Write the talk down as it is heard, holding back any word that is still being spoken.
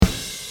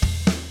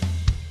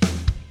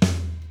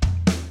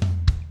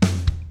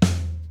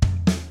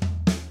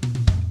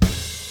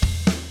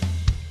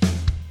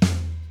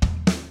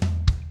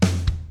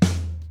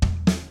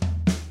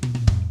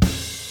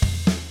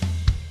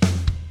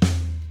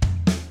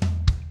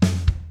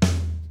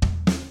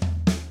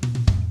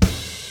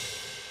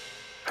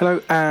Hello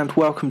and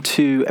welcome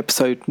to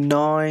episode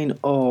 9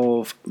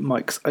 of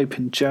Mike's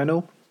Open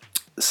Journal.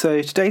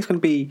 So today's going to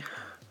be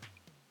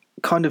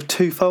kind of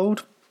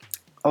twofold.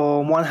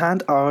 On one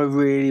hand, I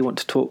really want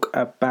to talk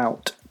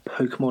about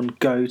Pokemon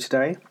Go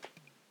today.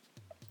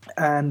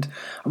 And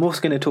I'm also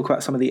going to talk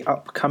about some of the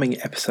upcoming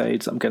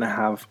episodes I'm going to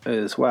have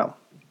as well.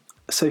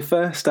 So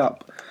first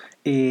up,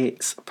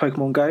 it's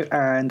Pokemon Go,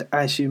 and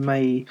as you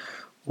may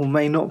or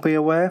may not be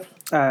aware,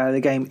 the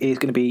game is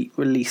going to be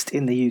released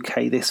in the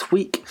UK this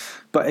week,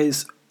 but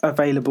is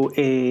available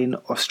in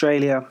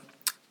Australia,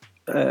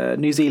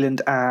 New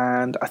Zealand,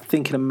 and I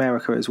think in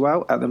America as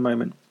well at the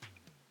moment.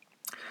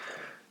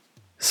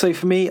 So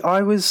for me,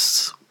 I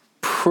was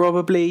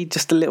probably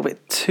just a little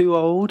bit too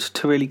old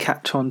to really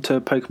catch on to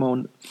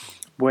Pokemon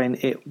when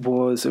it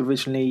was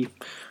originally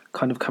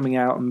kind of coming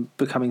out and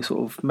becoming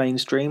sort of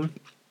mainstream.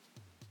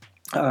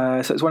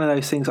 So it's one of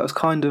those things I was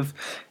kind of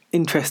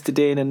interested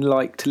in and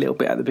liked a little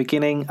bit at the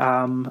beginning,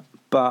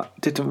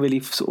 but didn't really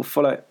sort of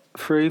follow it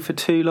through for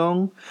too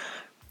long.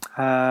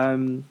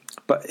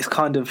 But it's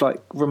kind of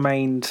like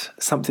remained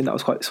something that I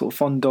was quite sort of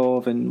fond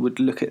of and would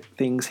look at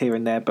things here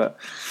and there, but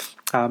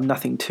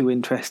nothing too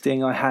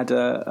interesting. I had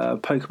a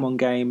Pokemon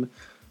game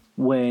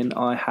when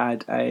I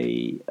had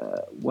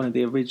one of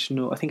the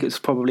original, I think it was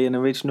probably an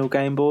original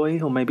Game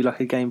Boy or maybe like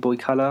a Game Boy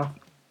Color.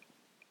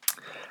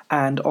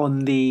 And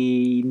on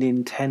the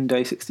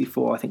Nintendo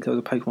 64, I think there was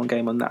a Pokemon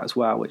game on that as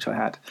well, which I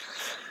had.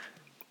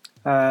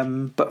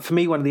 But for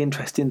me, one of the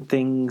interesting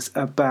things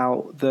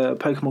about the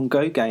Pokemon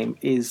Go game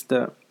is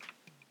that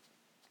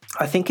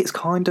I think it's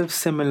kind of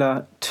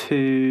similar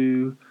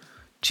to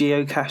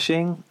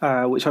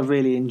geocaching, which I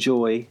really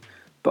enjoy.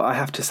 But I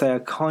have to say I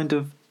kind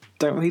of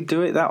don't really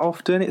do it that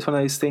often. It's one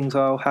of those things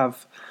I'll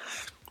have,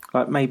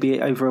 like maybe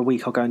over a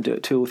week I'll go and do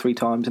it 2 or 3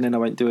 times, and then I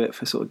won't do it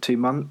for sort of 2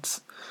 months.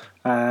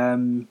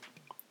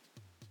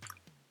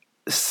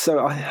 So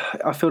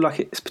I feel like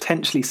it's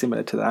potentially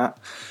similar to that.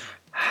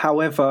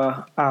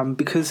 However,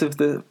 because of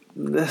the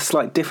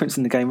slight difference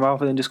in the game,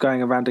 rather than just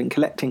going around and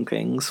collecting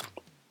things,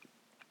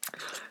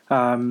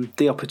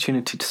 the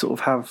opportunity to sort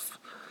of have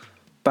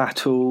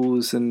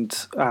battles and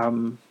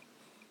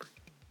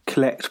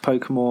collect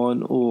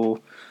Pokemon or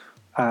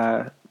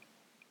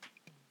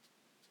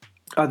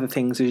other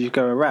things as you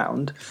go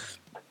around,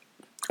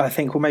 I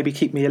think will maybe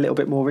keep me a little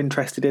bit more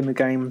interested in the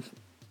game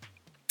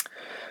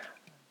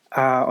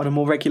on a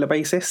more regular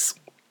basis.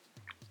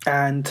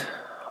 And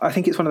I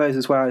think it's one of those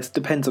as well. It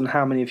depends on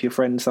how many of your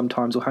friends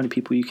sometimes, or how many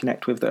people you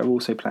connect with that are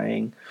also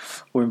playing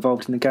or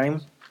involved in the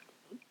game.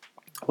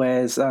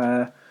 Whereas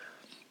I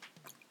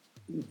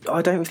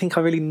don't think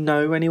I really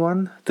know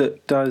anyone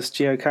that does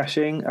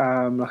geocaching.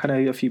 Like I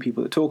know a few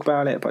people that talk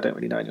about it, but I don't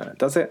really know anyone that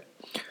does it.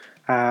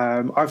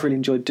 I've really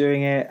enjoyed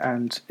doing it,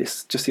 and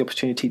it's just the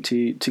opportunity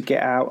to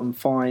get out and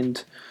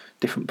find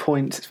different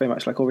points. It's very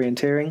much like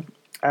orienteering.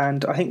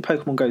 And I think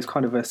Pokemon Go is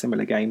kind of a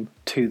similar game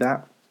to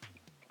that.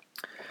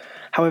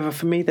 However,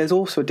 for me, there's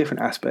also a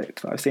different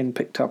aspect that I've seen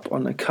picked up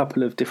on a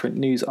couple of different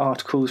news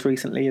articles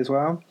recently as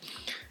well,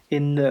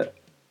 in that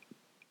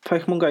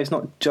Pokemon Go is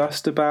not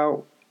just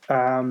about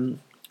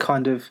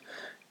kind of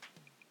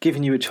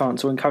giving you a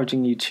chance or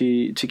encouraging you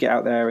to get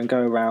out there and go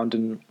around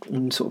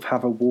and sort of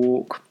have a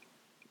walk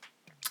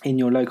in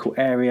your local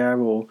area,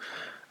 or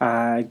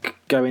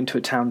go into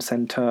a town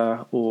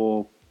centre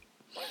or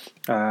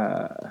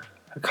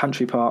a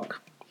country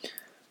park.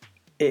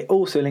 It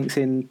also links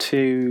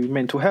into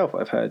mental health,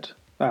 I've heard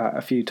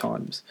a few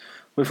times,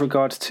 with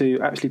regards to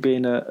actually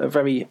being a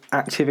very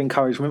active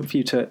encouragement for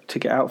you to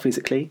get out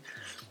physically,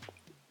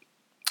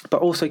 but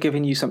also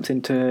giving you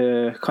something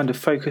to kind of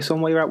focus on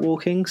while you're out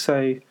walking.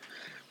 So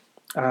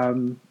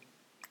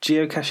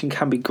geocaching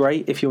can be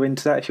great if you're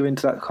into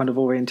that kind of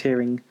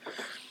orienteering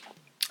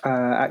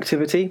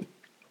activity.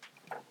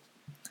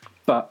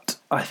 But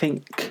I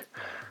think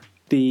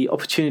the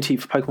opportunity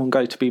for Pokemon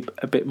Go to be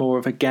a bit more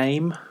of a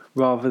game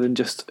rather than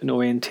just an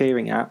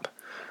orienteering app,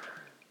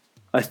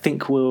 I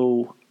think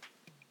will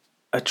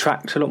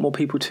attract a lot more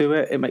people to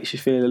it. It makes you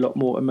feel a lot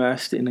more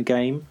immersed in a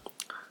game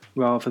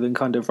rather than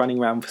kind of running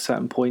around for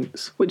certain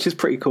points, which is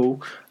pretty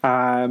cool,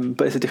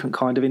 but it's a different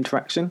kind of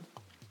interaction.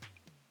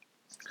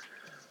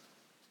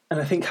 And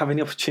I think having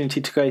the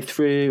opportunity to go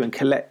through and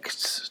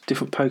collect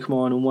different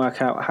Pokemon and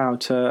work out how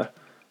to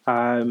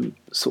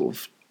sort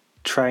of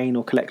train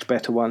or collect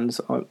better ones,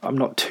 I'm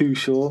not too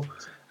sure.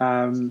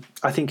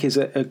 I think is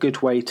a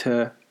good way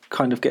to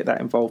kind of get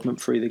that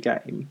involvement through the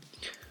game.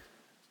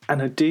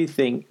 And I do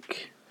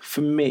think,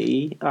 for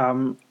me,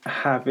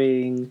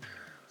 having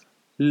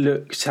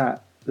looked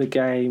at the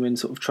game and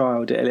sort of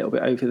trialled it a little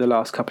bit over the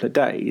last couple of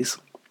days,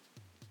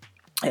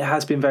 it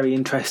has been very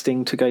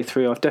interesting to go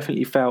through. I've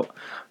definitely felt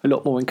a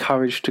lot more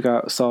encouraged to go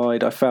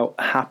outside. I felt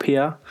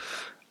happier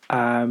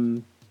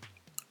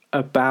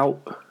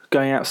about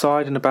going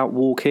outside and about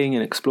walking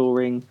and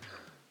exploring.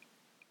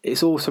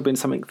 It's also been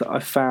something that I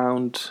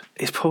found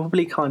is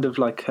probably kind of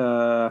like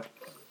the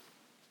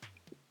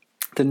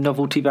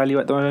novelty value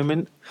at the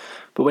moment.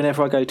 But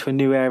whenever I go to a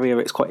new area,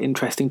 it's quite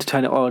interesting to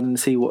turn it on and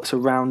see what's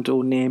around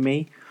or near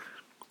me.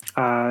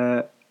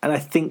 I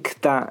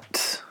think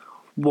that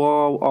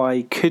while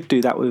I could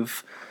do that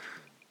with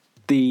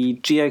the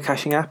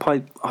geocaching app,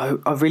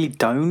 I really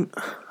don't.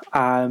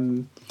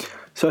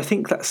 So I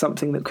think that's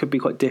something that could be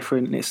quite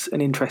different, and it's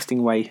an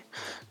interesting way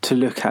to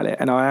look at it.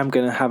 And I am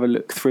going to have a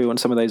look through on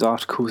some of those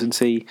articles and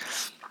see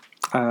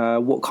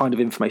what kind of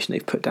information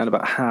they've put down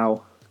about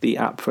how the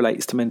app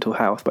relates to mental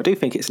health. But I do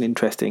think it's an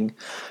interesting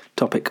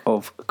topic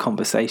of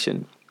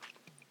conversation.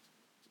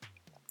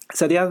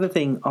 So the other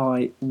thing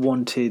I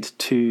wanted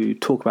to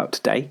talk about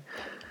today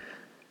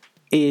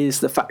is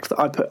the fact that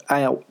I put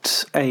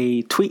out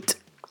a tweet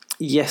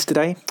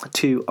yesterday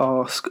to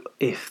ask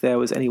if there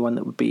was anyone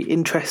that would be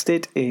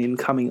interested in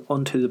coming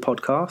onto the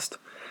podcast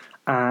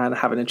and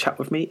having a chat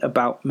with me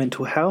about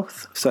mental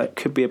health. So it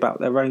could be about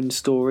their own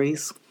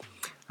stories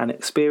and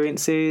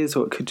experiences,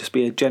 or it could just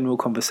be a general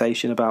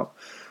conversation about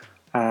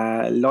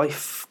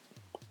life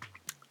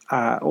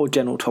or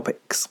general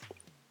topics.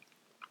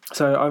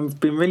 So I've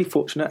been really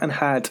fortunate and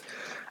had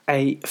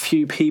a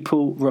few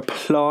people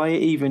reply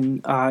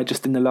even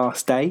just in the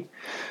last day.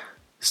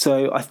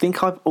 So I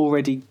think I've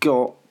already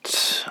got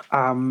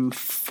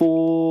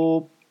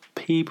 4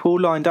 people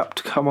lined up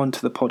to come onto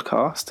the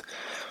podcast.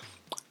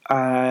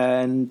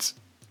 And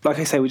like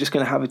I say, we're just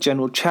going to have a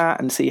general chat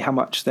and see how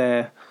much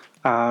they're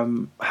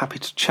happy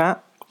to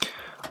chat.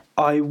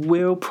 I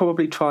will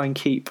probably try and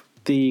keep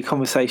the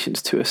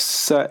conversations to a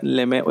certain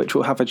limit, which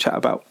we'll have a chat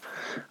about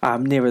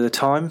nearer the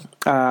time.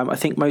 I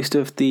think most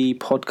of the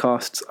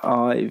podcasts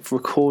I've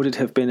recorded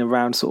have been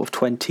around sort of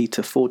 20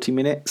 to 40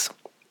 minutes.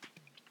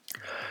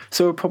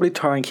 So we'll probably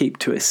try and keep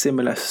to a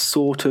similar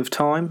sort of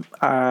time.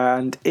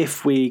 And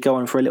if we go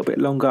on for a little bit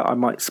longer, I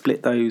might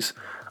split those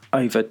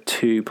over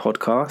 2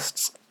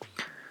 podcasts.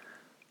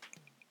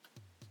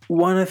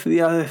 One of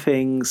the other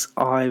things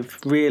I've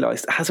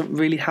realised that hasn't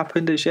really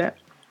happened as yet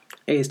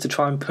is to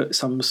try and put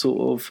some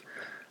sort of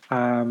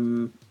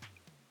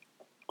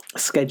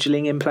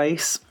scheduling in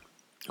place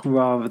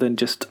rather than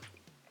just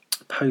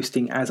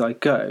posting as I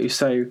go.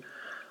 So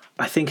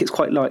I think it's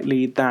quite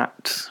likely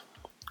that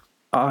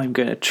I'm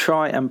going to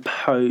try and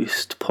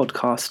post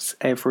podcasts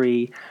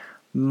every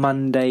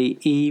Monday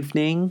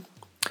evening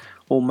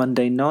or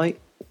Monday night,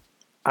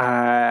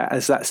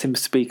 as that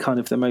seems to be kind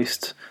of the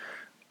most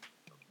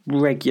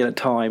regular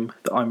time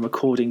that I'm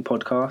recording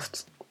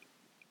podcasts.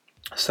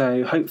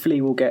 So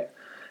hopefully we'll get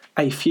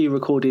a few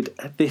recorded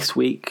this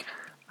week,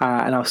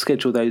 and I'll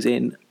schedule those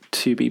in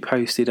to be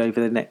posted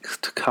over the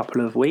next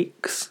couple of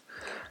weeks.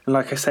 And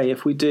like I say,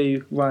 if we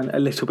do run a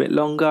little bit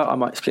longer, I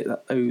might split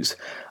those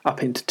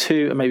up into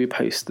 2 and maybe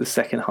post the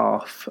second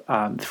half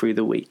through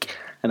the week,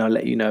 and I'll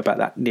let you know about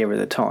that nearer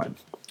the time.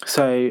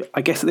 So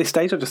I guess at this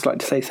stage I'd just like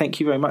to say thank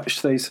you very much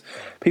to those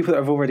people that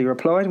have already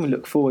replied, and we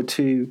look forward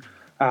to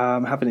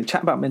having a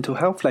chat about mental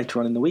health later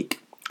on in the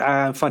week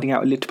and finding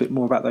out a little bit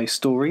more about those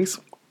stories.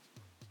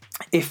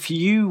 If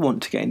you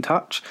want to get in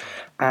touch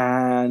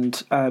and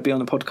be on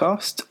the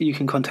podcast, you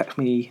can contact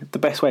me. The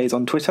best way is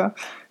on Twitter.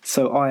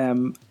 So I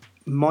am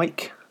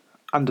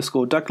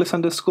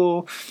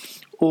Mike_Douglas_,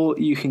 or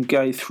you can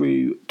go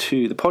through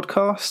to the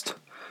podcast,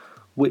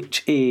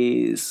 which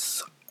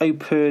is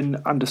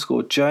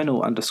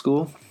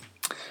open_journal_.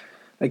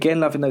 Again,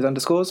 loving those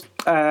underscores.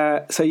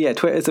 So yeah,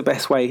 Twitter is the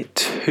best way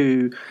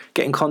to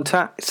get in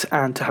contact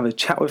and to have a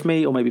chat with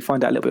me, or maybe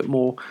find out a little bit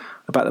more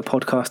about the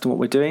podcast and what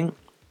we're doing.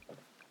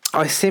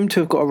 I seem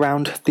to have got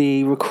around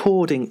the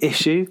recording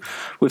issue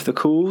with the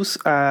calls,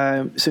 so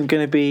I'm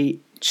going to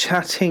be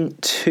chatting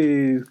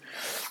to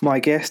my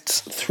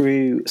guests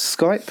through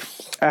Skype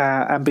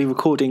and be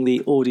recording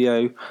the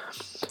audio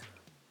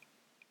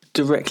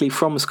directly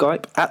from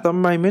Skype. At the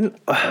moment,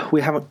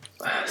 we haven't,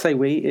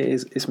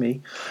 it's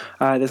me,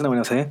 there's no one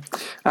else here.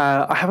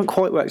 I haven't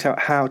quite worked out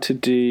how to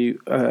do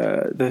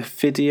the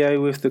video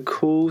with the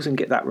calls and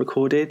get that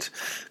recorded.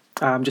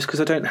 Just because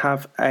I don't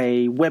have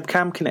a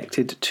webcam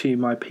connected to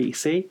my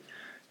PC,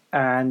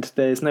 and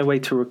there's no way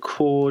to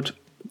record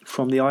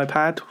from the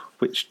iPad,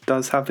 which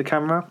does have the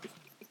camera.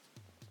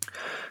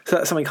 So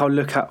that's something I'll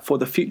look at for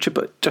the future,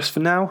 but just for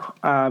now,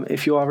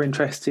 if you are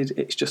interested,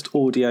 it's just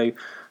audio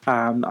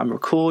I'm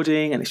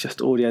recording, and it's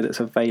just audio that's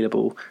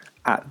available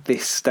at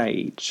this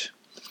stage.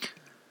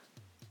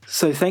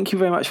 So thank you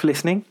very much for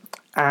listening,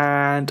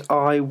 and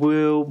I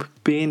will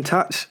be in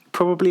touch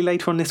probably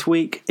later on this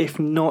week, if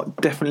not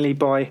definitely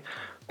by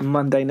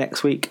Monday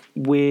next week,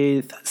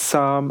 with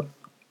some,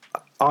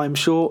 I'm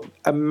sure,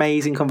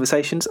 amazing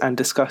conversations and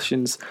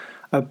discussions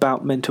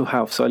about mental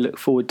health. So I look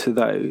forward to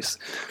those.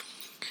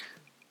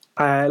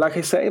 Like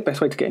I say, the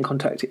best way to get in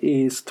contact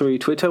is through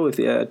Twitter with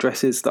the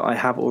addresses that I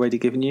have already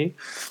given you.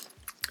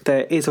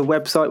 There is a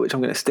website which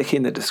I'm going to stick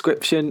in the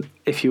description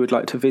if you would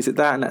like to visit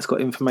that, and that's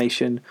got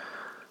information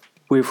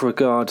with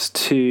regards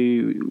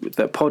to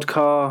the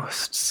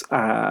podcasts,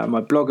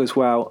 my blog as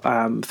well,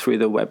 through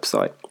the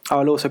website.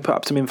 I'll also put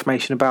up some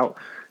information about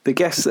the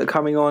guests that are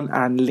coming on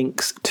and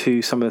links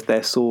to some of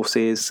their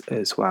sources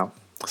as well.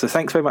 So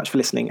thanks very much for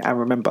listening, and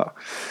remember,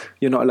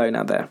 you're not alone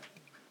out there.